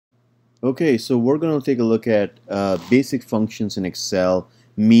Okay, so we're going to take a look at basic functions in Excel,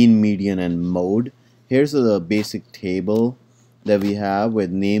 mean, median, and mode. Here's the basic table that we have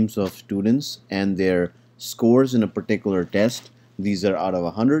with names of students and their scores in a particular test. These are out of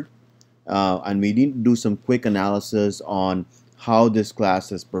 100. And we need to do some quick analysis on how this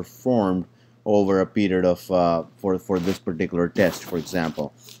class has performed over a period of for this particular test, for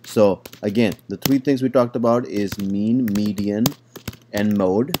example. So again, the three things we talked about is mean, median, and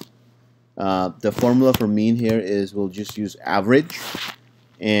mode. The formula for mean here is we'll just use average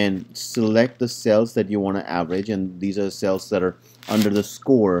and select the cells that you want to average, and these are cells that are under the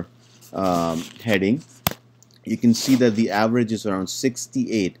score heading. You can see that the average is around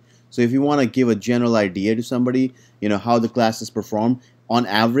 68. So if you want to give a general idea to somebody, you know, how the class is performed, on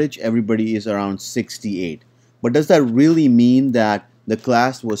average everybody is around 68. But does that really mean that the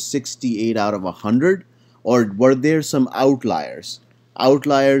class was 68 out of 100, or were there some outliers?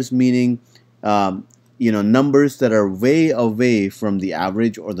 Outliers meaning you know, numbers that are way away from the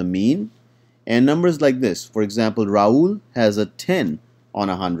average or the mean, and numbers like this. For example, Raul has a 10 on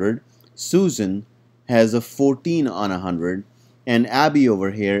 100, Susan has a 14 on 100, and Abby over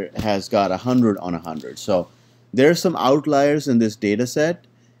here has got 100 on 100. So there are some outliers in this data set,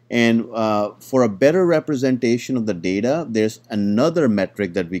 and for a better representation of the data, there's another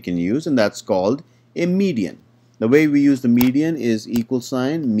metric that we can use, and that's called a median. The way we use the median is equal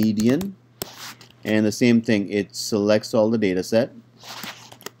sign median, and the same thing, it selects all the data set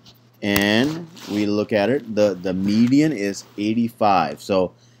and we look at it. The median is 85.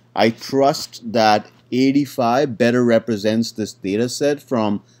 So I trust that 85 better represents this data set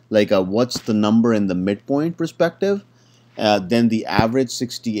from like a what's the number in the midpoint perspective than the average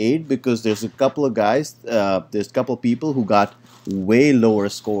 68, because there's a couple of guys, there's a couple of people who got way lower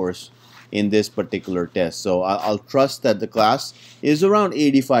scores in this particular test. So I'll trust that the class is around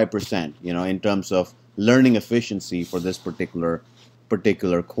 85%, you know, in terms of learning efficiency for this particular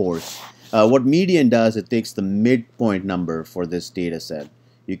course. What median does, it takes the midpoint number for this data set.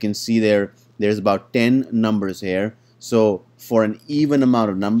 You can see there's about 10 numbers here. So for an even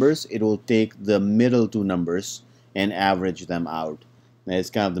amount of numbers, it will take the middle two numbers and average them out. And it's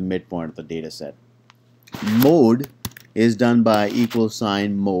kind of the midpoint of the data set. Mode is done by equal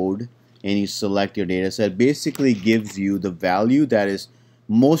sign mode, and you select your data set. Basically gives you the value that is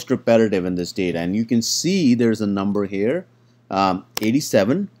most repetitive in this data, and you can see there's a number here,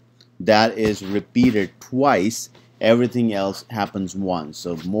 87, that is repeated twice. Everything else happens once.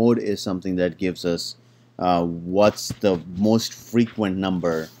 So mode is something that gives us what's the most frequent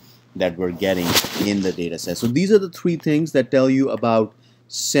number that we're getting in the data set. So these are the three things that tell you about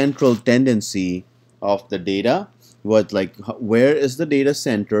central tendency of the data. Where is the data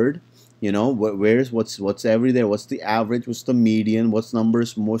centered? You know, what's everywhere, what's the average, what's the median, what's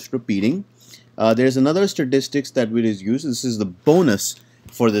numbers most repeating. There's another statistics that we just use. This is the bonus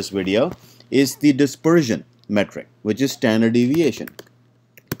for this video, is the dispersion metric, which is standard deviation.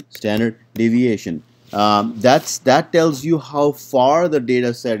 Standard deviation. That tells you how far the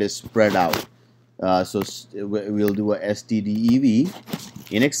data set is spread out. So we'll do a STDEV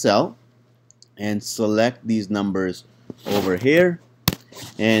in Excel and select these numbers over here.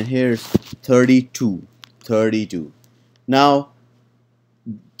 And here's 32. Now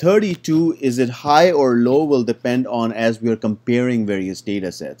 32, is it high or low, will depend on as we are comparing various data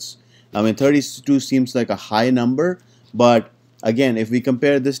sets. I mean, 32 seems like a high number, but again, if we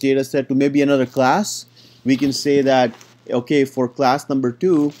compare this data set to maybe another class, we can say that, okay, for class number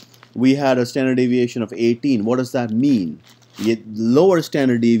 2 we had a standard deviation of 18. What does that mean? Lower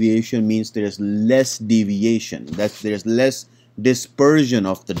standard deviation means there's less deviation, there's less dispersion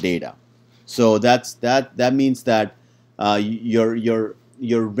of the data. So that means that your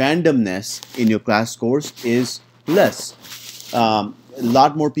randomness in your class scores is less. A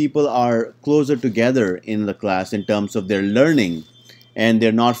lot more people are closer together in the class in terms of their learning, and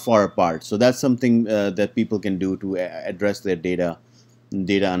they're not far apart. So that's something that people can do to address their data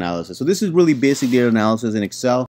analysis. So this is really basic data analysis in Excel.